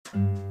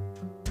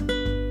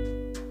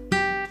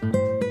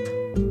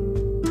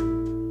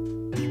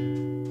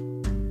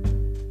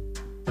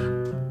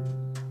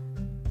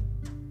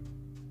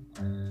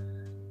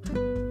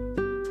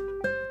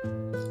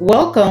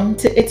Welcome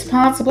to It's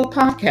Possible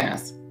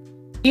podcast.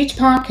 Each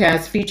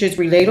podcast features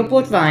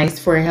relatable advice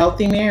for a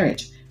healthy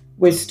marriage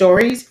with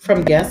stories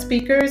from guest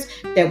speakers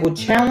that will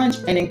challenge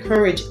and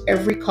encourage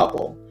every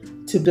couple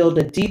to build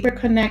a deeper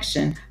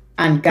connection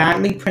on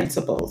godly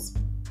principles.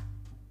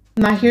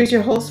 Now, here's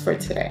your host for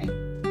today.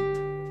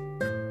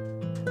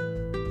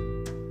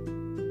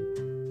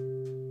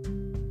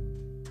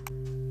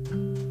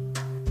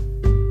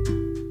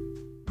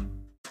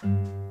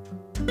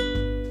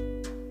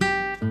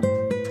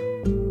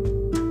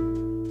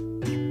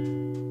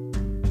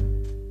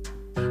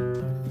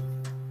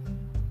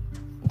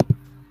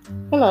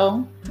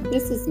 Hello,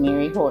 this is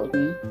Mary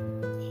Horton,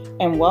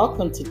 and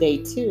welcome to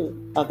day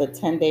 2 of the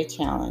 10-day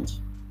challenge.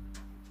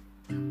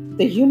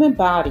 The human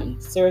body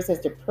serves as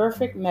the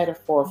perfect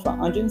metaphor for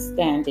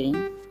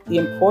understanding the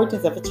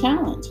importance of a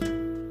challenge,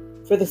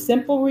 for the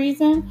simple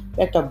reason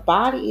that the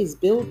body is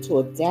built to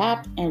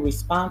adapt and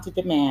respond to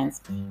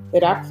demands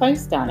that are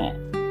placed on it.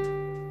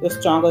 The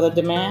stronger the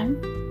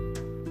demand,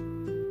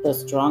 the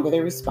stronger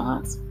the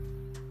response.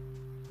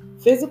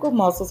 Physical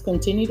muscles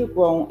continue to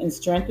grow and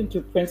strengthen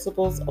through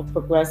principles of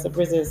progressive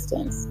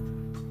resistance.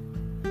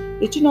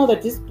 Did you know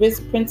that this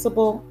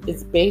principle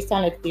is based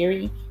on a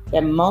theory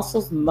that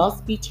muscles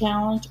must be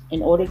challenged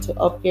in order to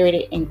upgrade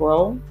it and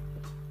grow,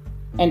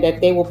 and that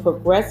they will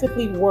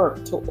progressively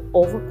work to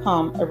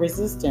overcome a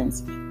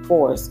resistance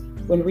force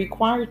when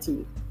required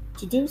to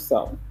do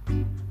so?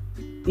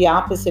 The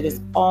opposite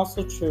is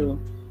also true,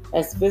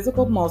 as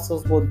physical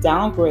muscles will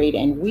downgrade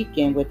and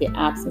weaken with the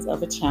absence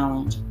of a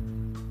challenge.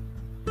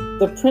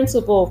 The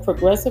principle of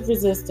progressive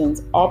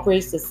resistance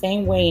operates the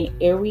same way in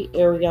every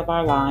area of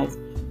our lives,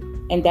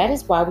 and that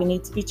is why we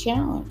need to be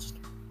challenged.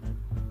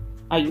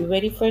 Are you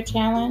ready for a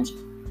challenge?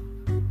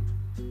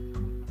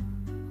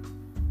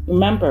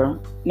 Remember,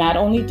 not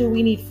only do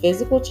we need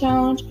physical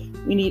challenge,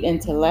 we need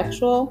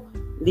intellectual,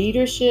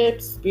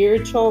 leadership,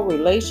 spiritual,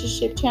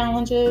 relationship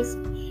challenges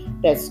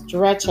that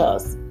stretch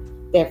us,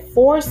 that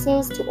force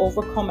us to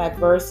overcome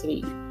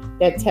adversity,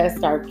 that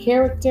test our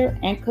character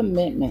and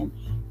commitment,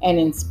 and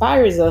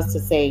inspires us to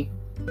say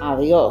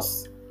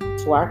adios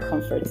to our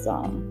comfort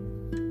zone.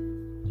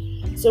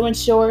 So in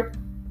short,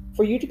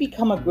 for you to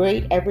become a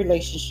great at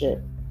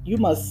relationship, you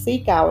must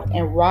seek out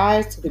and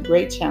rise to the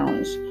great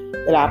challenge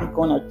that I'm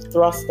going to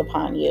thrust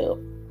upon you.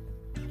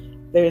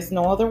 There is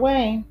no other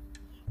way.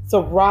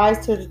 So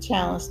rise to the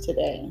challenge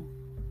today.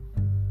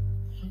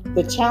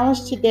 The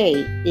challenge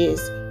today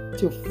is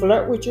to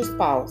flirt with your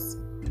spouse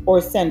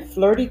or send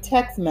flirty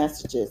text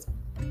messages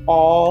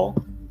all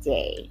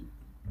day.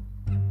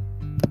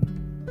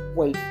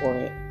 Wait for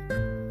it.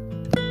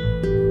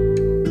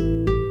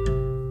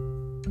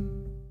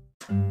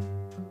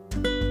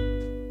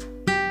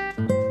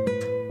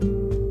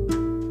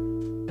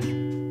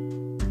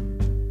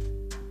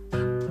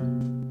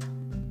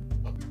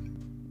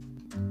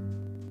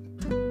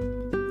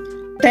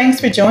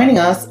 Thanks for joining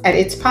us at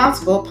It's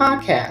Possible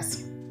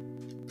podcast.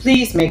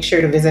 Please make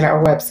sure to visit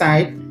our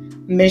website,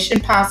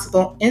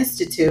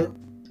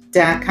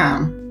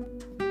 missionpossibleinstitute.com.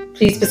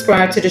 Please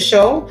subscribe to the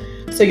show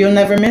so you'll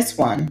never miss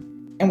one.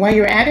 And while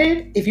you're at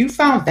it, if you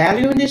found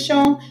value in this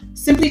show,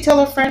 simply tell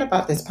a friend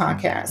about this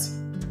podcast.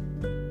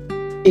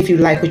 If you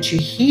like what you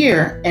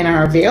hear and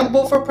are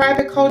available for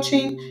private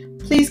coaching,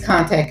 please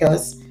contact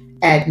us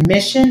at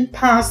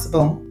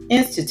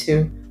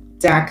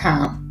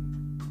missionpossibleinstitute.com.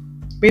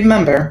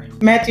 Remember,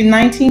 Matthew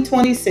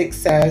 19:26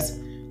 says,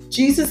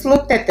 Jesus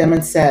looked at them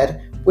and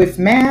said, with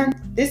man,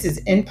 this is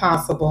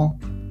impossible,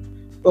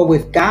 but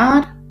with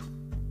God,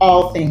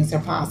 all things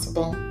are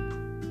possible.